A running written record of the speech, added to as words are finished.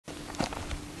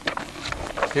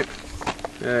Yeah.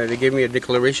 They gave me a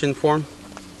declaration form.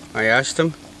 I asked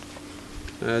them.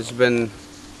 It's been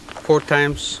 4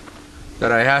 times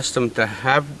that I asked them to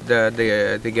have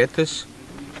to get this.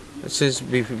 Since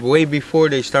way before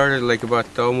they started, like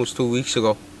about almost 2 weeks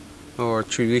ago or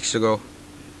 3 weeks ago.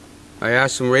 I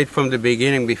asked them right from the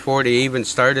beginning, before they even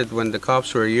started, when the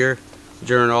cops were here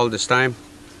during all this time.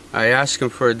 I asked them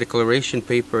for a declaration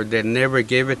paper. They never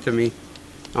gave it to me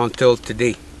until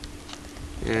today.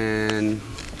 And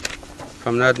if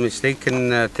I'm not mistaken,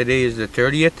 today is the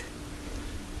 30th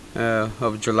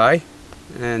of July.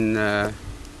 And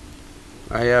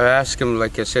I asked them,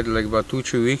 like I said, like about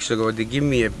 2-3 weeks ago, to give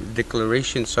me a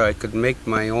declaration so I could make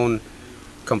my own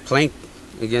complaint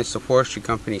against the forestry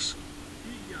companies.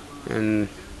 And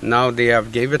now they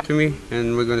have gave it to me,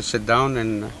 and we're going to sit down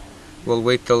and we'll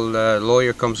wait till the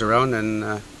lawyer comes around,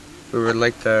 and we would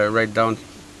like to write down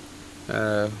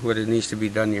what it needs to be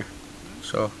done here.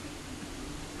 So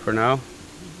for now,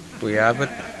 we have it,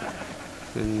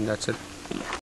 and that's it.